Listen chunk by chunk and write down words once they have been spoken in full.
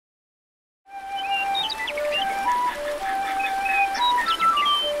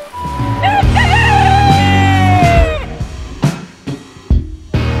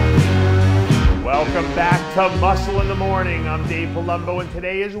to Muscle in the Morning. I'm Dave Palumbo, and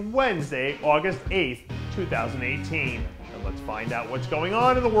today is Wednesday, August 8th, 2018. And let's find out what's going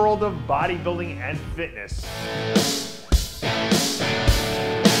on in the world of bodybuilding and fitness.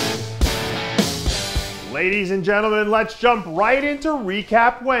 Ladies and gentlemen, let's jump right into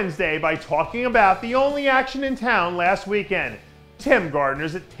Recap Wednesday by talking about the only action in town last weekend, Tim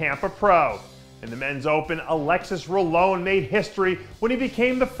Gardner's at Tampa Pro. In the men's open, Alexis Rolón made history when he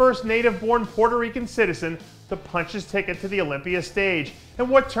became the first native-born Puerto Rican citizen to punch his ticket to the Olympia stage in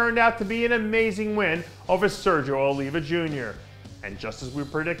what turned out to be an amazing win over Sergio Oliva Jr. And just as we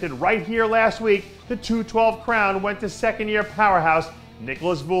predicted right here last week, the 212 crown went to second-year powerhouse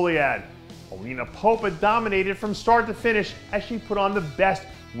Nicholas Vuliad. Alina Popa dominated from start to finish as she put on the best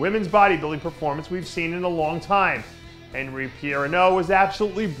women's bodybuilding performance we've seen in a long time. Henry Pierrenault was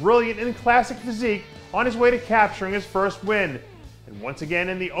absolutely brilliant in classic physique on his way to capturing his first win. And once again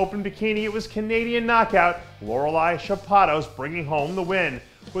in the open bikini, it was Canadian knockout Lorelei Chapados bringing home the win,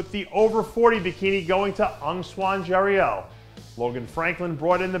 with the over 40 bikini going to Aung Swan Jariel. Logan Franklin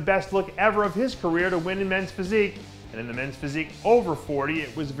brought in the best look ever of his career to win in men's physique, and in the men's physique over 40,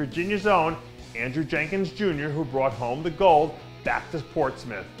 it was Virginia's own Andrew Jenkins Jr. who brought home the gold back to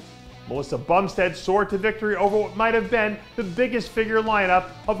Portsmouth. Melissa Bumstead soared to victory over what might have been the biggest figure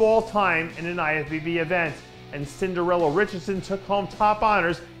lineup of all time in an IFBB event, and Cinderella Richardson took home top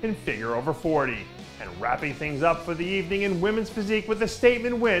honors in figure over 40. And wrapping things up for the evening in women's physique with a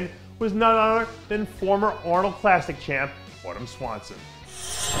statement win was none other than former Arnold Classic champ Autumn Swanson.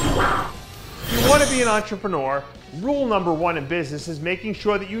 If you want to be an entrepreneur, rule number one in business is making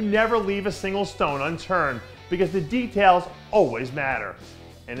sure that you never leave a single stone unturned, because the details always matter.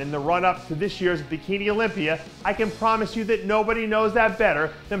 And in the run-up to this year's Bikini Olympia, I can promise you that nobody knows that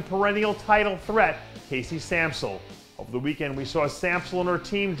better than perennial title threat Casey Samsel. Over the weekend, we saw Samsel and her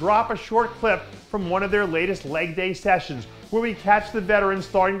team drop a short clip from one of their latest leg day sessions, where we catch the veteran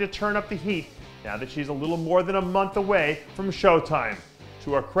starting to turn up the heat now that she's a little more than a month away from showtime.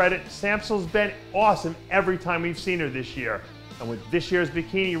 To her credit, Samsel's been awesome every time we've seen her this year. And with this year's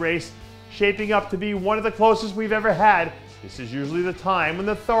bikini race shaping up to be one of the closest we've ever had, this is usually the time when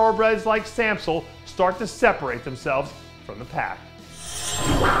the thoroughbreds like Samsel start to separate themselves from the pack.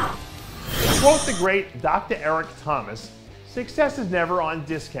 To quote the great Dr. Eric Thomas, success is never on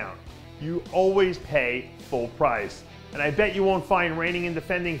discount. You always pay full price. And I bet you won't find reigning and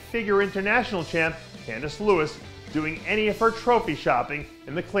defending figure international champ Candice Lewis doing any of her trophy shopping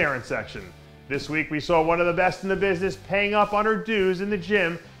in the clearance section. This week we saw one of the best in the business paying up on her dues in the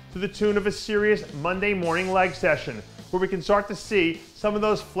gym to the tune of a serious Monday morning leg session, where we can start to see some of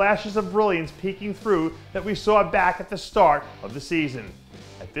those flashes of brilliance peeking through that we saw back at the start of the season.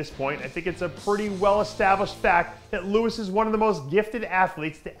 At this point, I think it's a pretty well-established fact that Lewis is one of the most gifted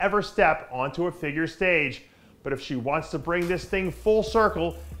athletes to ever step onto a figure stage. But if she wants to bring this thing full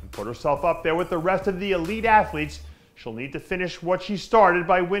circle and put herself up there with the rest of the elite athletes, she'll need to finish what she started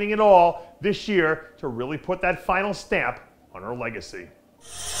by winning it all this year to really put that final stamp on her legacy.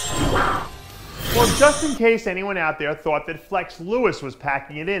 Well, just in case anyone out there thought that Flex Lewis was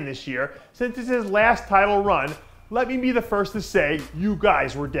packing it in this year, since it's his last title run, let me be the first to say you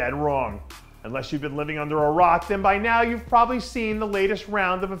guys were dead wrong. Unless you've been living under a rock, then by now you've probably seen the latest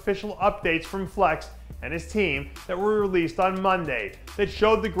round of official updates from Flex and his team that were released on Monday that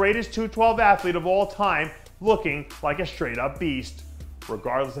showed the greatest 212 athlete of all time looking like a straight-up beast.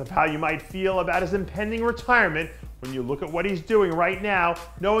 Regardless of how you might feel about his impending retirement, when you look at what he's doing right now,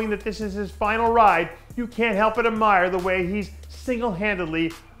 knowing that this is his final ride, you can't help but admire the way he's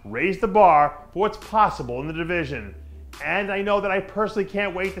single-handedly raised the bar for what's possible in the division. And I know that I personally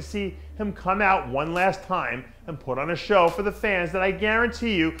can't wait to see him come out one last time and put on a show for the fans that I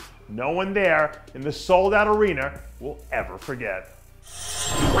guarantee you no one there in the sold-out arena will ever forget.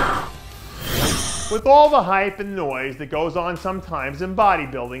 With all the hype and noise that goes on sometimes in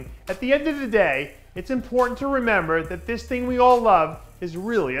bodybuilding, at the end of the day, it's important to remember that this thing we all love is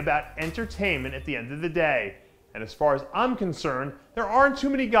really about entertainment at the end of the day. And as far as I'm concerned, there aren't too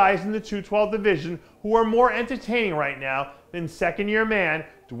many guys in the 212 division who are more entertaining right now than second-year man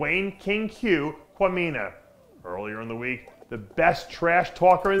Dwayne King Q Quamina. Earlier in the week, the best trash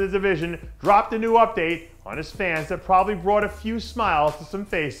talker in the division dropped a new update on his fans that probably brought a few smiles to some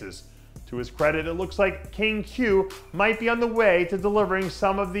faces. To his credit, it looks like King Q might be on the way to delivering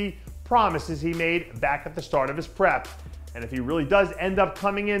some of the promises he made back at the start of his prep. And if he really does end up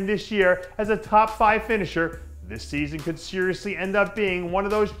coming in this year as a top 5 finisher, this season could seriously end up being one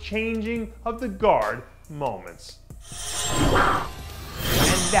of those changing of the guard moments.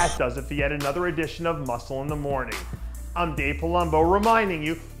 And that does it for yet another edition of Muscle in the Morning. I'm Dave Palumbo reminding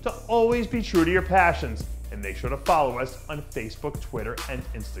you to always be true to your passions and make sure to follow us on Facebook, Twitter, and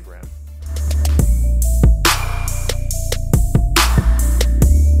Instagram.